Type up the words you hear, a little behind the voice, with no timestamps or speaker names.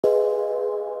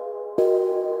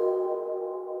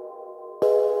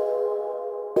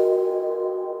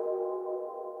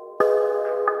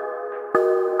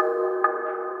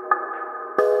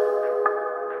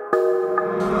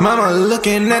Mama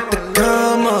looking at the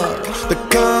come up, the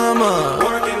come up.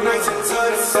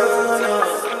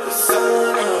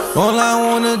 All I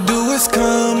wanna do is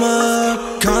come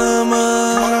up, come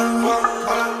up.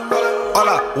 All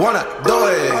I wanna do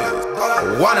is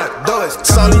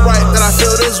It's only right that I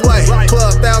feel this way.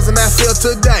 12,000 I feel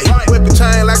today. Whipping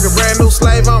chain like a brand new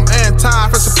slave. I'm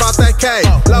anti-fresh about that K.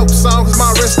 Local song cause my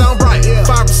wrist don't bright. 5%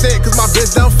 cause my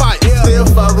bitch don't fight. Still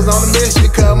focus on the mission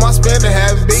cause my spending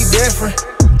habits be different.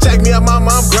 Check me out,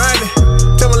 mama, I'm grinding.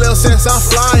 Tell my little sis I'm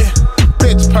flying.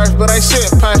 Picture perfect, but ain't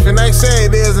shit perfect. They say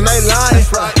it is and they lying.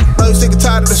 Know you sick and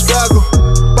tired of the struggle.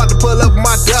 About to pull up with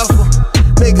my duffel.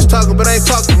 Niggas talking, but ain't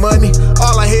talking money.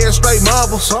 All I hear is straight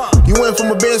mumbles. You went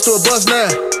from a Benz to a bus now.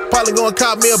 Probably gonna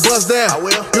cop me a bus down.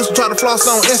 Used to try to floss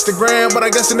on Instagram, but I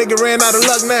guess a nigga ran out of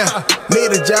luck now.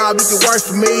 Need a job, you can work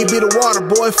for me. Be the water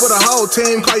boy for the whole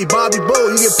team. Call you Bobby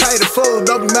Boo, you get paid the food.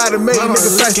 Don't be mad at me,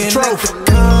 nigga face the trophy.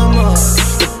 Come up,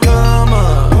 the come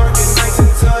up.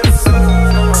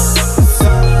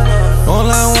 All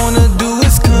I wanna do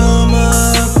is come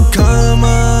up, come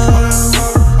up.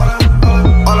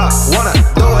 All I wanna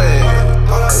do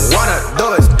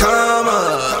is come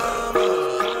up.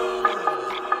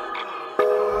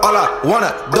 All I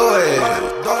wanna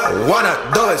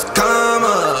do is come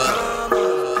up.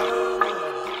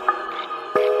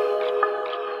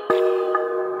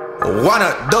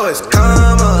 Wanna do is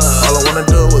come up. All I wanna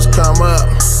do is come up.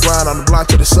 Grind on the block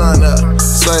till the sun up.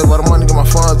 Save all the money, get my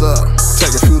funds up.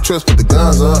 Take a few trips, put the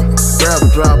guns up. Grab a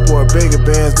drop or a bigger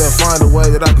Benz, then find a way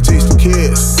that I can teach the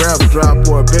kids. Grab a drop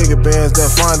or a bigger Benz, then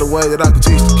find a way that I can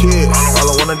teach the kids.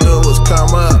 All I wanna do is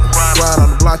come up. Grind on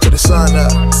the block till the sun up.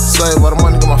 Save all the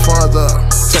money, get my funds up.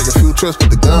 Take a few trips,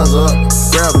 put the guns up.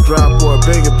 Grab a drop or a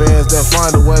bigger Benz, then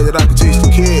find a way that I can teach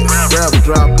the kids. Grab a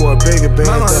drop or a bigger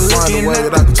Benz, then find a way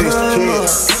that I can teach the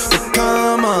kids.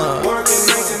 Come up.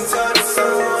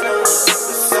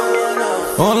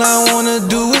 All I wanna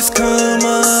do is come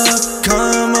up,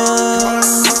 come up.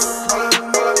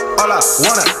 All I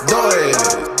wanna do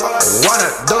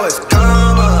is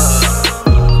come up.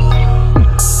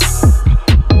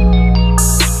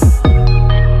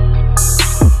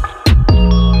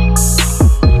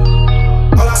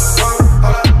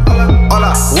 All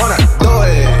I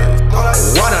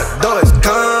wanna do is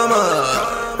come up.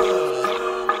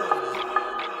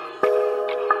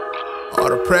 All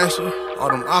the pressure, all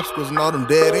them obstacles and all them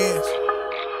dead ends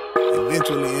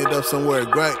eventually end up somewhere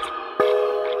great.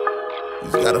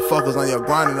 You just gotta focus on your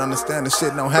grind and understand that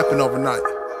shit don't happen overnight.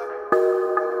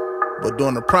 But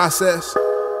during the process,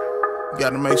 you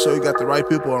gotta make sure you got the right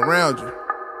people around you.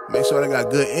 Make sure they got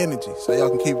good energy so y'all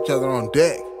can keep each other on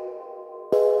deck.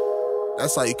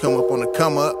 That's how you come up on the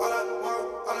come up.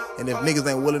 And if niggas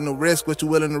ain't willing to risk what you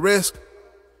willing to risk,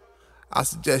 I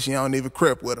suggest you don't even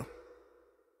crip with them.